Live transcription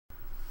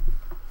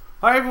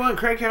Hi everyone,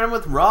 Craig here. I'm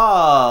with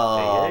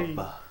Rob. Hey.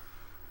 Rob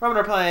and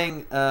I are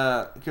playing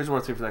Gears of War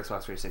 3 for the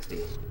Xbox 360.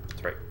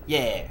 That's right.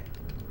 Yeah.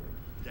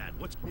 Dad,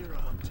 what's Mira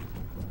up to?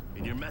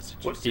 In your message,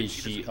 What you is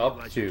said she doesn't up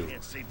realize you to?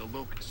 can't save the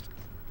Locust.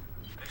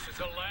 This is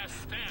a last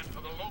stand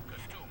for the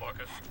Locust too,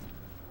 Marcus.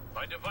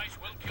 My device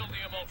will kill the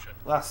emulsion,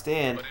 Last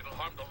stand. but it'll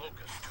harm the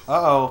Locust too.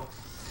 Uh-oh.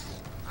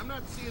 I'm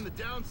not seeing the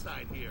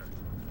downside here.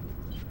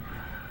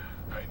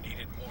 I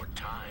needed more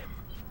time.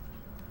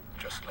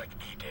 Just like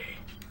E-Day.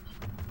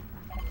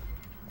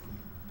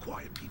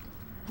 Quiet, people.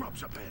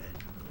 Grubs up ahead.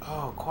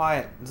 Oh,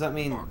 quiet. Does that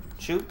mean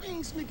shoot? We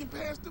ain't sneaking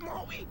past them,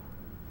 are we? You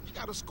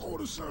gotta score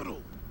to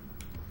settle.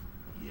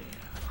 Yeah,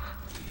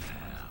 we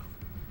have.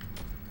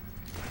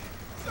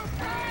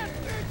 Surprise,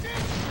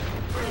 bitches!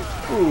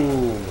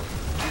 Boom.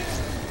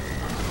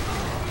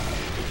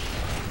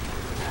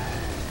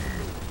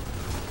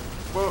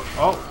 Whoa.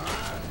 Oh.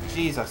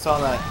 Jeez, I saw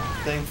that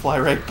thing fly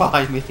right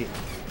by me.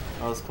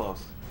 That was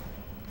close.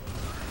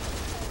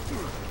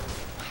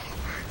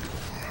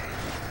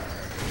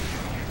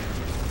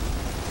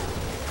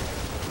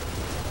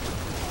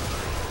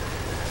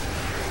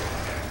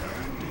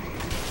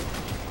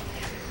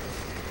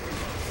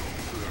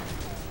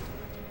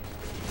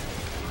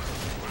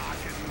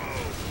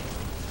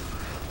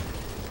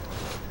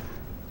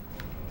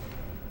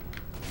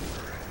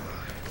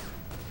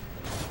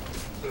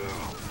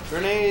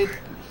 Grenade!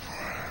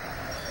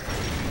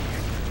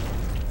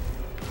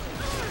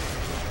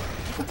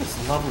 Look at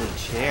this lovely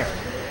chair.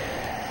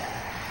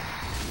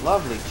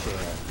 Lovely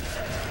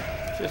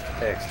chair. Just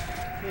X.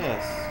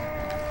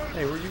 Yes.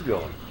 Hey, where you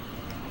going?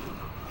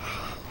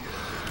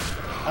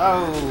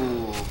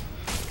 Oh!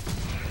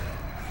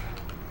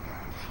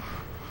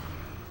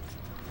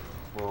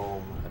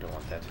 Boom. I don't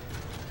want that.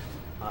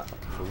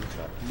 Boom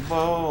shot.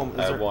 Boom! Is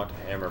I there want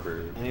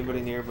hamburger.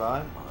 anybody nearby?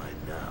 Mine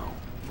now.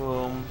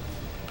 Boom.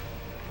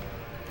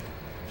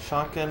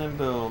 Shotgun and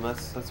boom.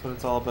 That's what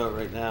it's all about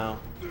right now.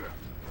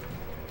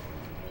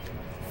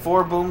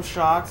 4 boom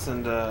shots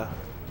and a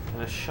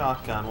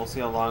shotgun. We'll see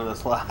how long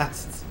this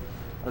lasts.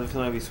 I have a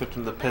feeling I'll be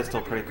switching to the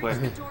pistol pretty quick.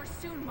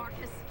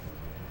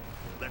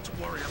 Let's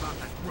worry about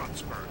the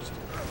grubs first.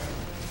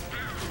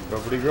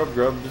 Grubbity grub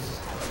grubs.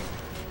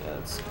 Yeah,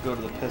 let's go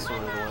to the pistol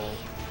right away.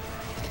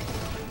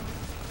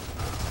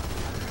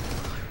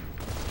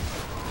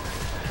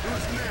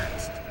 Who's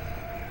next?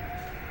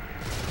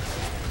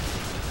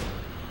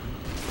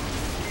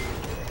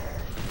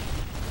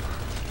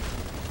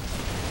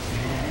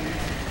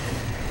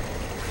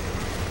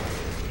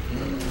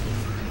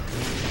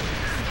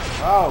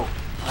 Oh!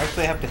 I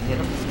actually have to hit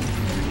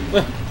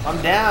him.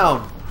 I'm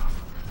down!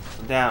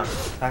 I'm down.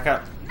 Back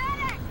up.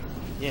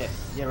 Yeah,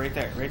 right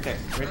there, right there,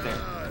 right there.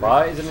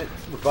 Why isn't it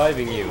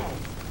reviving you?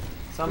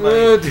 Somebody.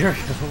 There we go.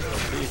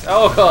 Jeez.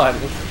 Oh god.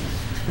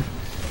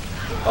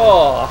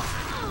 Oh.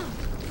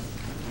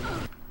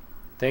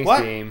 Thanks,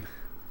 What? game.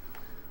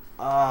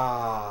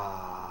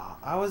 Ah,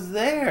 I was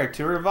there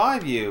to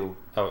revive you.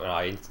 Oh, no,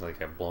 I instantly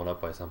got blown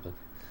up by something.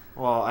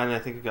 Well, and I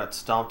think you got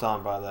stomped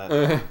on by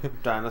that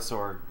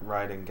dinosaur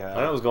riding I don't know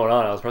guy. what was going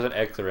on. I was pressing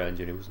X around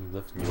you and it wasn't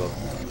lifting you up.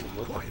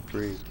 What the Quiet,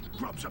 freak?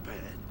 Grubs up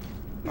ahead.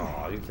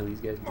 Oh, you kill these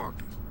guys? Mark,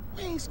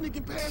 we ain't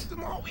sneaking past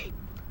them, are we?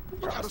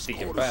 We're not gotta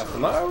sneaking score to past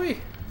them, settle. are we?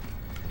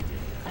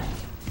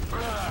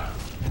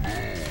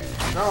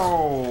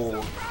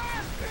 No!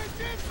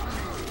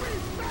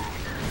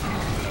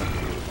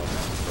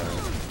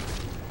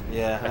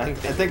 Yeah, I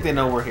think they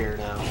know we're here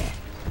now.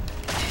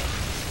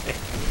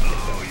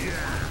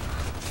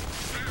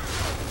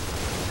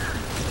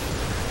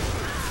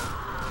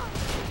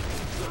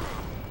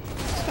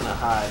 Just gonna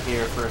hide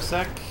here for a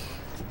sec.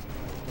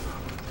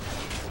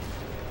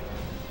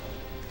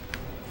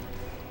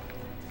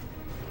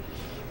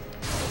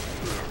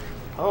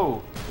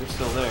 Oh, you're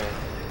still there. I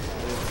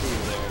didn't see you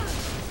there.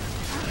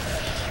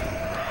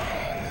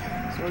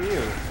 So are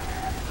you.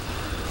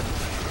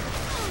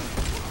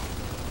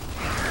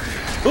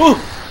 Ooh!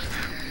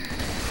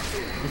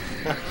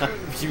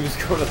 She was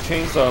going to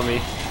chainsaw me.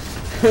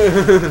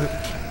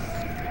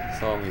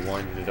 Saw me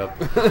winding it up.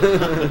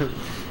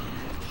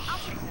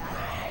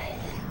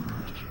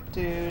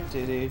 Do.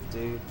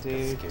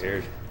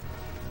 Scared.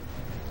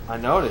 I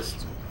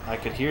noticed. I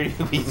could hear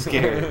you be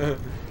scared.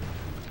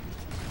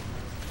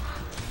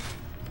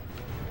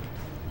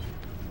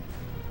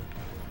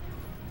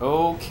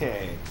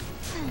 Okay.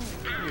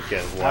 You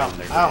get Ow, one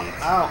there. ow,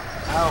 ow,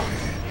 ow.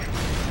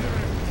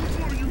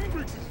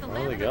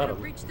 Oh, they got him.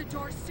 Reach the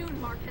door soon,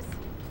 Marcus.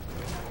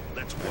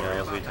 Let's Or worry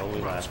else we about told the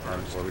me grubs last time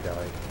first. before we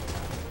died.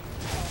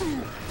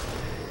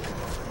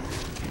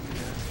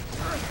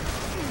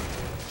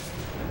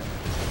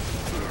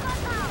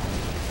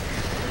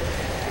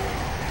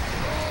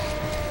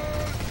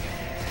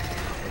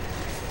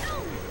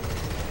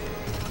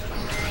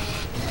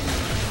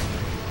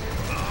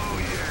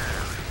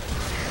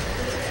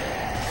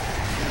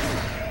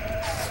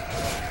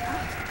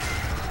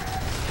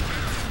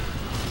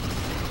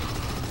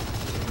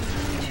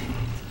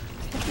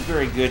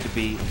 very good to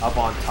be up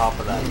on top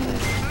of that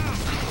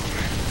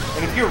thing.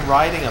 Like if you're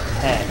riding a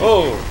pet.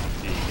 Oh!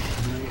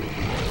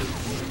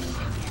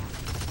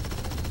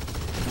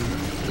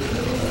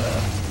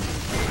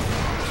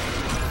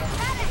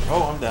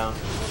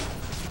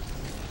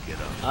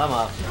 I'm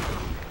up.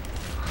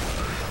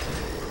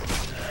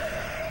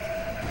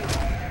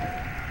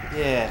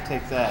 Yeah,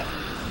 take that.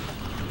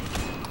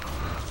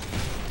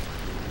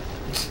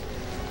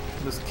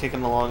 Just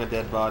kicking along a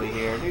dead body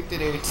here.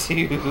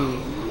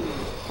 Doo-doo-doo-doo.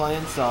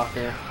 Playing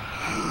soccer.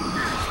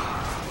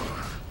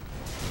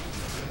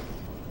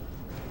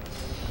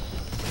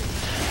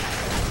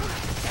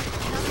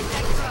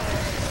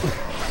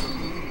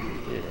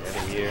 Get out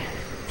of here.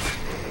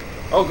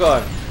 Oh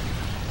god!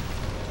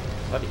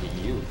 How did he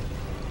hit you?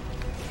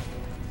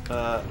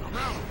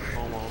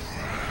 Almost.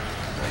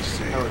 I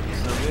say, Oh, you're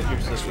so good, you're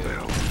that's so what good.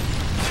 hell.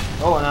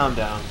 Oh, and now I'm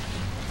down.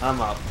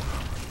 I'm up.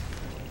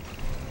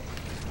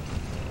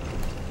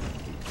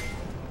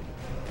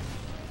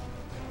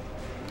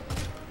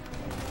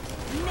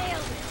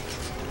 Nailed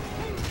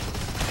it.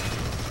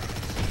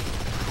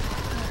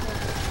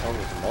 Oh,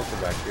 there's a mulcher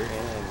back here and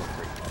ammo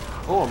crate.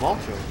 Oh, a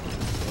mulcher.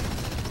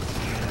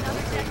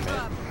 Another tech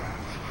drop.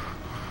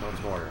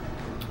 Once more.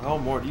 Oh,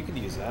 Mort, you could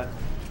use that.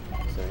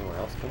 Is there anyone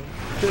else coming?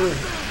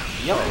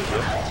 Yep.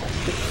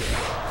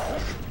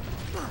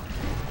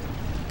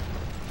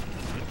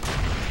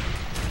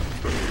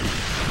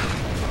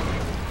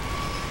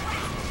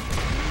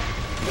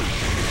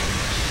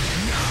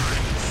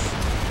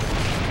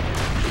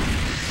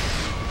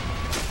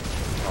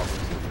 Oh,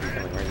 this is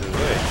coming right this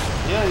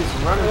way. Yeah, he's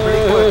running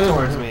pretty quick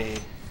towards me.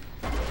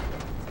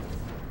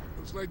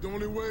 Looks like the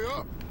only way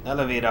up.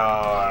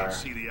 Elevator.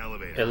 See the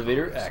elevator.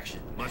 Elevator action.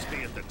 Must be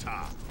at the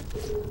top.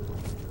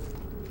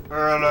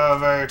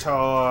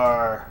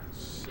 Elevator.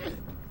 Shit.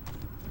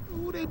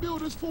 Who they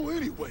build this for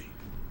anyway?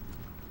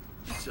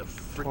 It's a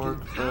freaking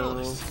Torpedo.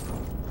 palace.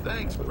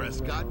 Thanks,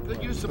 Prescott.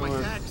 Good use of my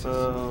taxes.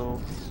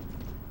 Torpedo.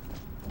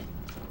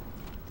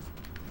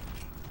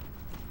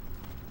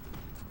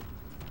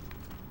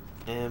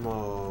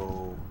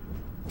 Ammo.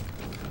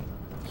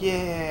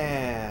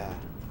 Yeah.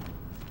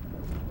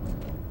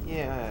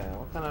 Yeah.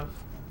 What kind of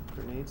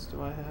grenades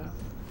do I have?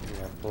 You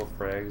got 4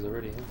 frags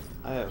already,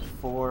 huh? I have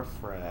 4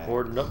 frags.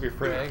 Boarding up your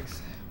frags.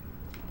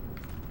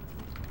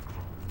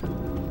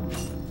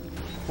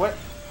 What?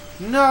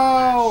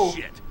 No!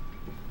 Shit.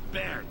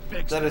 Baird,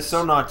 fix That is this.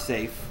 so not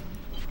safe.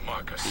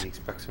 Marcus, He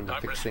expects him to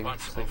I'm fix things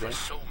responsible like for that.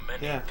 so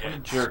many Yeah, what a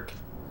deaths. jerk.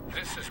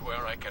 This is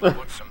where I can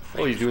put some things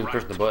Oh, he's doing right.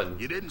 pressing the button.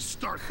 You didn't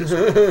start this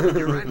one.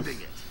 You're ending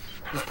it.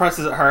 Just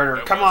presses it harder.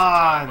 There Come was a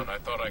time on! when I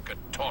thought I could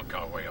talk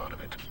our way out of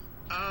it.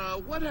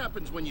 What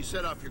happens when you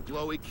set off your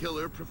glowy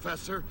killer,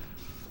 Professor?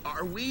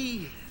 Are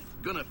we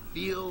gonna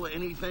feel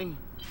anything?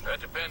 That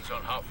depends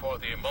on how far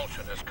the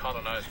emulsion has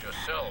colonized your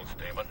cells,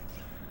 Damon.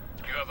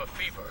 You have a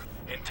fever,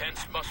 intense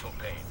muscle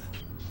pain.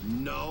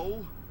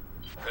 No.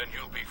 Then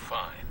you'll be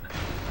fine.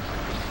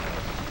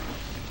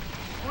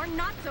 Or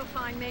not so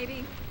fine,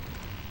 maybe.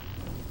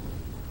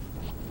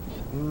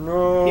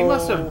 No. He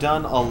must have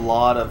done a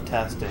lot of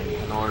testing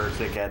in order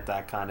to get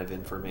that kind of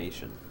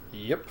information.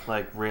 Yep.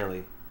 Like,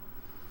 really.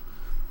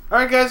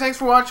 Alright guys, thanks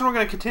for watching. We're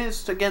going to continue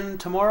this again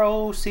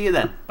tomorrow. See you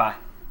then. Bye.